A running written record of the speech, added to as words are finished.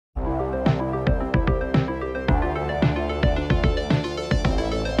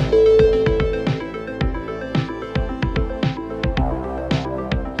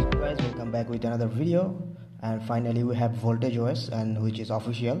back with another video, and finally we have Voltage OS, and which is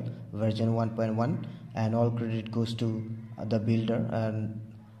official version 1.1, and all credit goes to the builder, and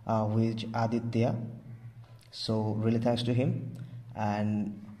which Aditya. So really thanks to him.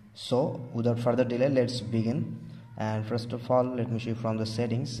 And so without further delay, let's begin. And first of all, let me show you from the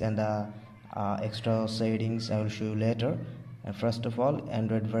settings, and the extra settings I will show you later. And first of all,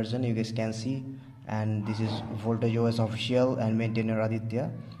 Android version you guys can see, and this is Voltage OS official and maintainer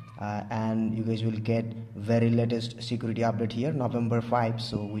Aditya. And you guys will get very latest security update here, November 5,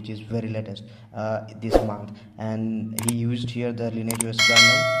 so which is very latest this month. And he used here the Lineage OS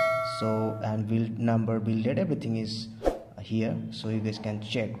kernel, so and build number, build date, everything is here, so you guys can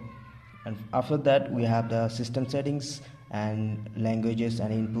check. And after that we have the system settings and languages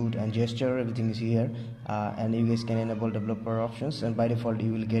and input and gesture, everything is here. And you guys can enable developer options, and by default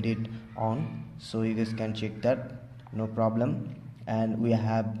you will get it on, so you guys can check that, no problem. And we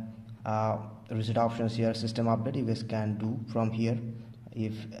have reset options here, system update you guys can do from here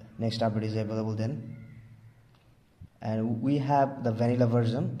if next update is available then. And we have the vanilla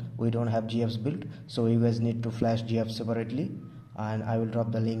version, we don't have GFs built, so you guys need to flash GF separately, and I will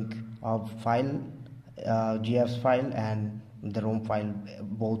drop the link of file, GFs file and the ROM file,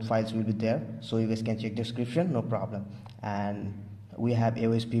 both files will be there, so you guys can check description, no problem. And we have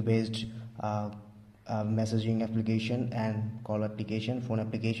AOSP based messaging application and call application, phone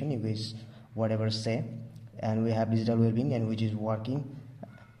application, you guys whatever say. And we have digital well-being, and which is working.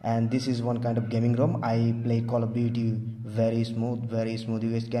 And this is one kind of gaming ROM. I play Call of Duty very smooth,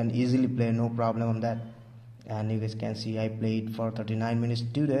 you guys can easily play, no problem on that. And you guys can see I played for 39 minutes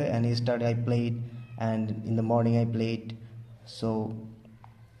today, and yesterday I played, and in the morning I played, so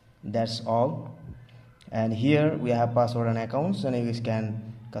that's all. And here we have password and accounts, and you guys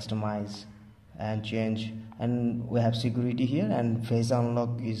can customize and change. And we have security here, and face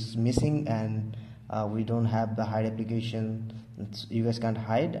unlock is missing, and we don't have the hide application, you guys can't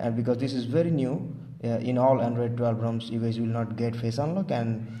hide. And because this is very new, in all Android 12 ROMs you guys will not get face unlock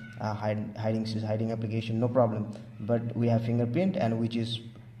and hiding application, no problem. But we have fingerprint, and which is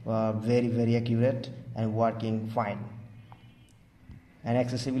very accurate and working fine. And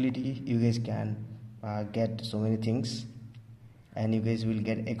accessibility, you guys can get so many things, and you guys will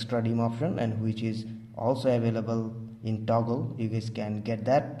get extra dim option, and which is also available in toggle, you guys can get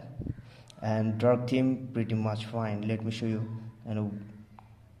that. And dark theme pretty much fine, let me show you, and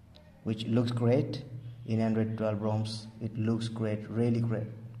which looks great in Android 12 ROMs, it looks great, really great.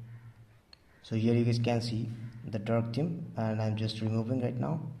 So here you guys can see the dark theme, and I'm just removing right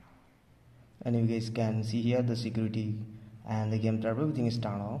now. And you guys can see here the security and the game turbo, everything is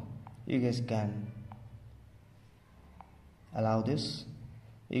turned on. You guys can allow this,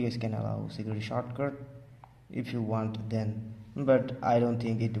 you guys can allow security shortcut if you want then, but I don't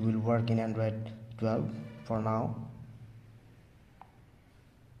think it will work in Android 12 for now.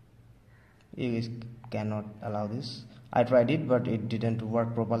 You guys cannot allow this. I tried it, but it didn't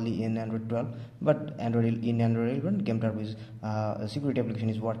work properly in Android 12. But in Android 11, game turbo is security application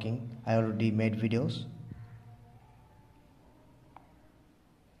is working. I already made videos.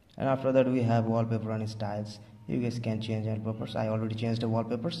 And after that we have wallpaper and styles. You guys can change wallpapers. I already changed the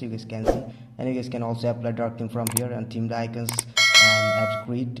wallpapers, you guys can see. And you guys can also apply dark theme from here, and themed icons and apps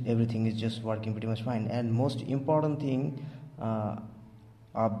grid, everything is just working pretty much fine. And most important thing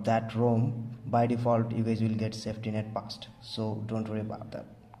of that ROM, by default you guys will get safety net passed, so don't worry about that.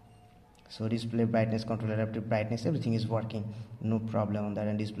 So display brightness, control adaptive brightness, everything is working, no problem on that.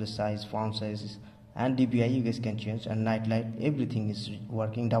 And display size, font size, and DPI you guys can change, and night light, everything is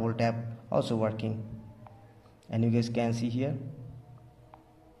working. Double tap also working. And you guys can see here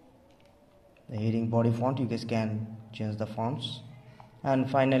the heading body font, you guys can change the fonts. And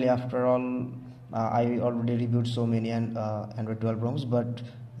finally, after all, I already reviewed so many Android 12 ROMs, but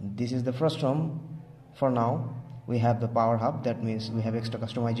this is the first ROM for now. We have the power hub, that means we have extra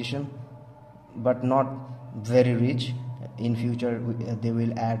customization, but not very rich. In future they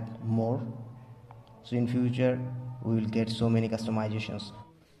will add more, so in future we will get so many customizations.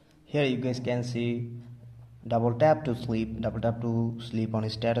 Here you guys can see double tap to sleep on a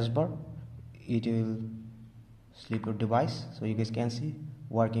status bar, it will sleep your device, so you guys can see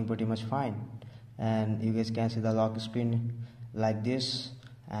working pretty much fine. And you guys can see the lock screen like this,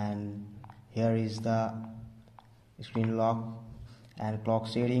 and here is the screen lock and clock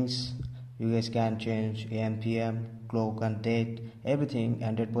settings. You guys can change AM, PM, clock and date, everything,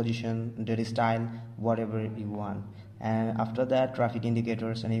 and date position, date style, whatever you want. And after that, traffic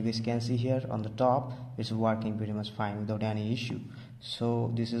indicators, and you guys can see here on the top it's working pretty much fine without any issue.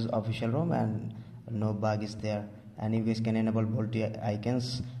 So this is official ROM, and no bug is there. And you guys can enable multi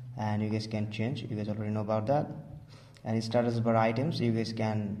icons and you guys can change. You guys already know about that. And status bar items, you guys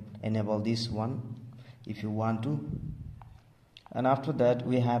can enable this one if you want to. And after that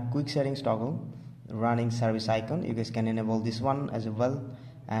we have quick settings toggle, running service icon, you guys can enable this one as well.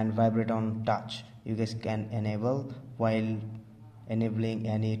 And vibrate on touch, you guys can enable. While enabling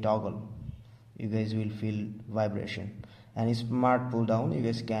any toggle, you guys will feel vibration. And smart pull down, you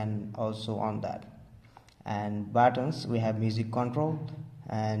guys can also on that. And buttons, we have music control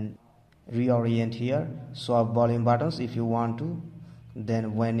and reorient here, swap volume buttons if you want to.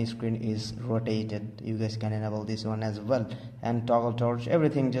 Then when screen is rotated, you guys can enable this one as well. And toggle torch,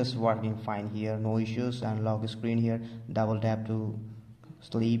 everything just working fine here, no issues. And lock screen here, double tap to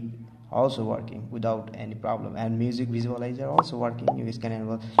sleep, also working without any problem. And music visualizer also working, you guys can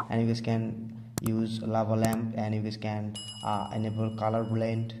enable. And you guys can use lava lamp, and you guys can enable color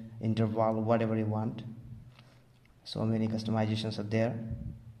blend, interval, whatever you want. So many customizations are there.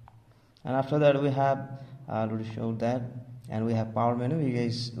 And after that we have already showed that. And we have power menu, you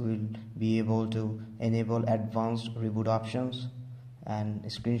guys will be able to enable advanced reboot options and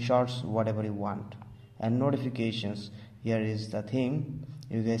screenshots, whatever you want. And notifications, here is the thing,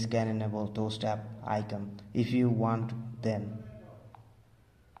 you guys can enable those tab icon if you want them.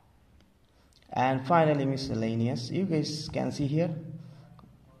 And finally miscellaneous, you guys can see here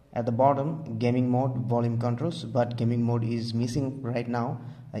at the bottom gaming mode, volume controls, but gaming mode is missing right now.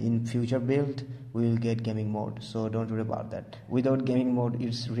 In future build we will get gaming mode, so don't worry about that. Without gaming mode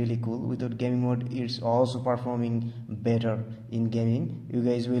it's really cool. Without gaming mode it's also performing better in gaming. You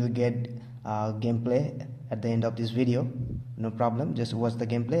guys will get gameplay at the end of this video, no problem. Just watch the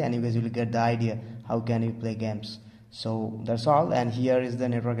gameplay and you guys will get the idea how can you play games. So that's all. And here is the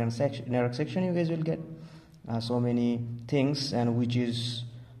network section. You guys will get so many things, and which is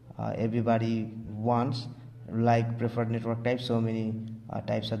everybody wants, like preferred network type. So many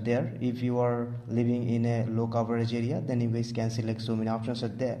types are there. If you are living in a low coverage area, then you guys can select, so many options are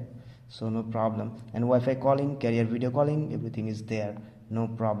there, so no problem. And Wi-Fi calling, carrier video calling, everything is there, no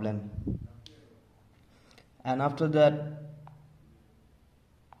problem. And after that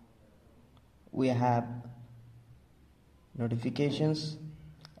we have notifications,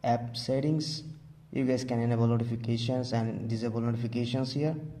 app settings, you guys can enable notifications and disable notifications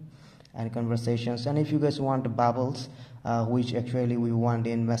here. And conversations, and if you guys want bubbles, which actually we want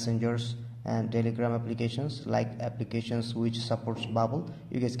in messengers and telegram applications, like applications which supports bubble,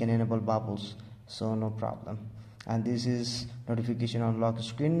 you guys can enable bubbles, so no problem. And this is notification on lock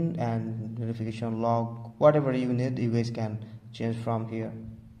screen and notification log, whatever you need you guys can change from here.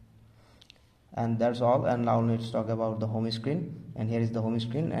 And that's all. And now let's talk about the home screen. And here is the home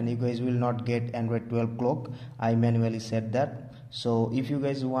screen, and you guys will not get Android 12 clock, I manually set that. So if you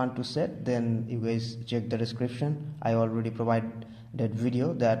guys want to set, then you guys check the description. I already provide that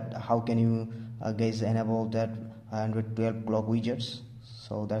video that how can you guys enable that Android 12 clock widgets.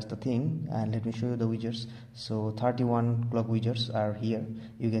 So that's the thing, and let me show you the widgets. So 31 clock widgets are here.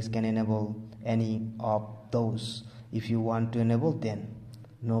 You guys can enable any of those. If you want to enable, then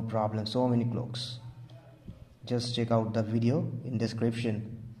no problem, so many clocks. Just check out the video in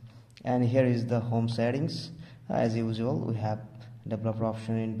description. And here is the home settings. As usual, we have developer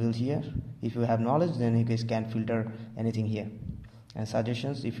option inbuilt here. If you have knowledge, then you guys can filter anything here. And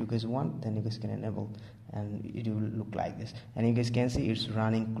suggestions, if you guys want, then you guys can enable, and it will look like this. And you guys can see it's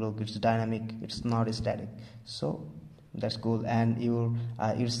running clock, it's dynamic, it's not static, so that's cool. And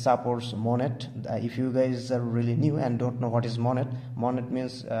it supports monet. If you guys are really new and don't know what is monet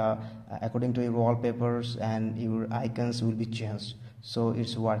means according to your wallpapers and your icons will be changed, so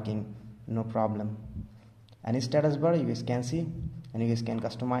it's working, no problem. And status bar, you guys can see, and you guys can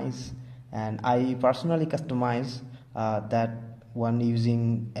customize. And I personally customize that one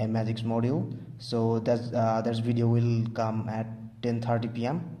using a Magix module. So that video will come at 10:30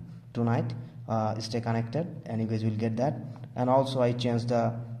 p.m. tonight. Stay connected and you guys will get that. And also I changed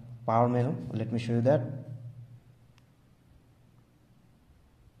the power menu. Let me show you that.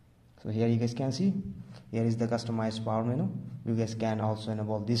 So here you guys can see, here is the customized power menu. You guys can also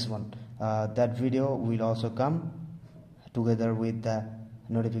enable this one. That video will also come together with the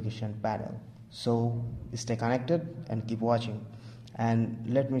notification panel. So stay connected and keep watching. And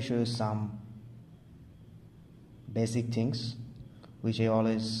let me show you some basic things which I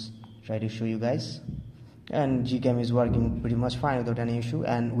always try to show you guys. And Gcam is working pretty much fine without any issue,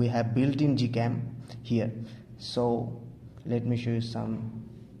 and we have built-in Gcam here. So let me show you some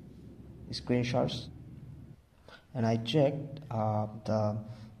screenshots. And I checked the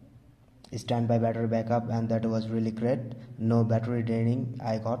standby battery backup, and that was really great. No battery draining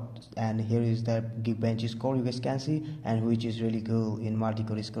I got. And here is the Geekbench score you guys can see, and which is really good in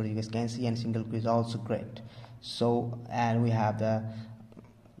multi-core score you guys can see, and single core is also great. So, and we have the,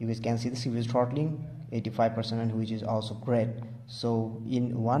 you guys can see the CPU throttling 85%, and which is also great. So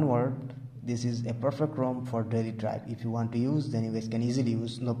in one word, this is a perfect ROM for daily drive. If you want to use, then you guys can easily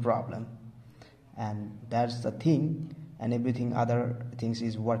use, no problem. And that's the thing, and everything other things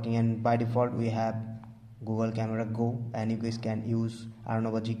is working. And by default we have Google Camera Go, and you guys can use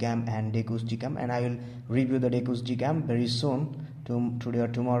Arnova Gcam and Dekus Gcam, and I will review the Dekus Gcam very soon, today or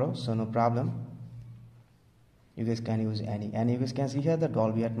tomorrow, so no problem. You guys can use any, and you guys can see here the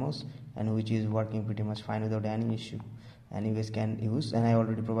Dolby Atmos, and which is working pretty much fine without any issue, and you guys can use, and I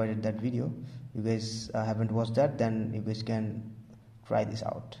already provided that video. You guys haven't watched that, then you guys can try this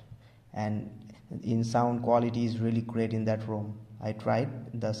out. And in sound quality is really great in that ROM. I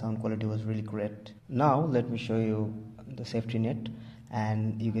tried, the sound quality was really great. Now let me show you the safety net,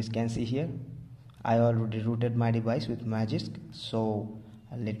 and you guys can see here I already rooted my device with Magisk. So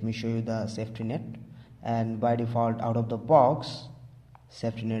let me show you the safety net, and by default out of the box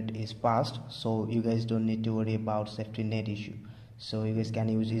safety net is passed, so you guys don't need to worry about safety net issue. So you guys can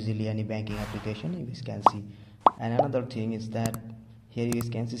use easily any banking application, you guys can see. And another thing is that here you guys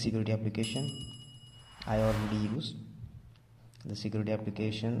can see security application. I already used the security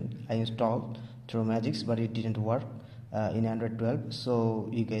application. I installed through Magisk, but it didn't work in Android 12. So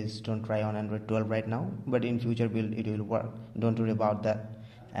you guys don't try on Android 12 right now, but in future build it will work. Don't worry about that.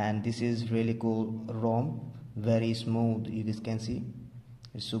 And this is really cool ROM, very smooth. You guys can see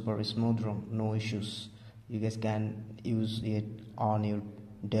it's super smooth ROM, no issues. You guys can use it on your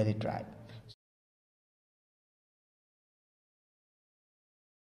daily drive.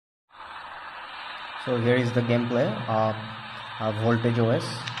 So here is the gameplay of Voltage OS.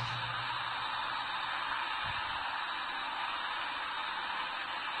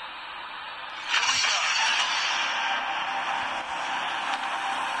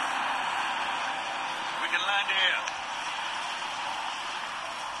 We can land here.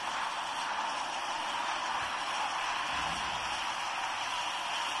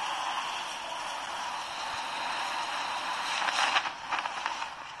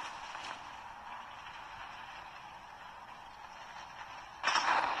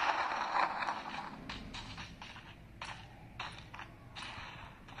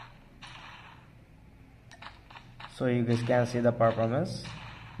 So you guys can see the performance.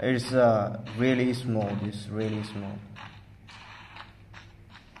 It's really smooth. It's really smooth.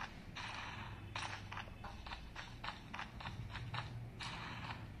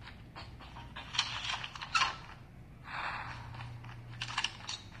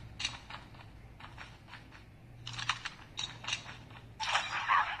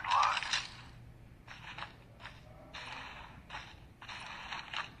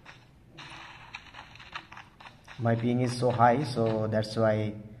 My ping is so high, so that's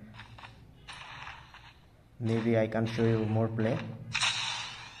why maybe I can't show you more play,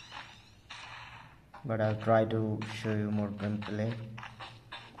 but I'll try to show you more gameplay.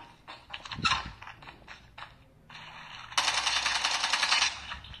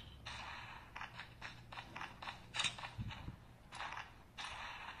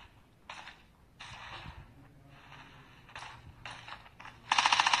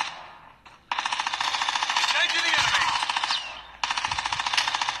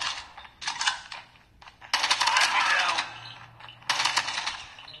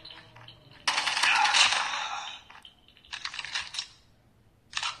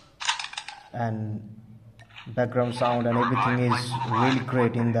 And background sound and everything is really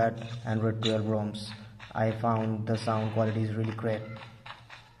great in that Android 12 ROMs. I found the sound quality is really great.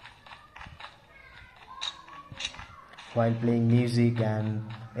 While playing music and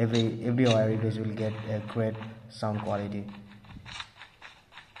everywhere you guys will get a great sound quality.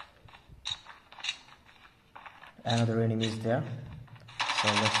 Another enemy is there, so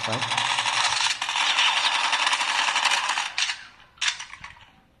let's fight.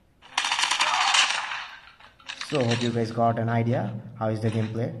 So hope you guys got an idea how is the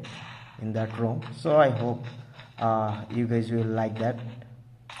gameplay in that ROM. So I hope you guys will like that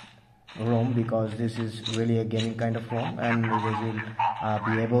ROM, because this is really a gaming kind of ROM, and you guys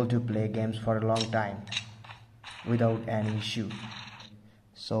will be able to play games for a long time without any issue.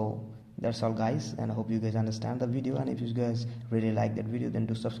 So that's all guys, and I hope you guys understand the video, and if you guys really like that video, then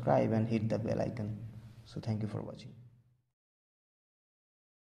do subscribe and hit the bell icon. So thank you for watching.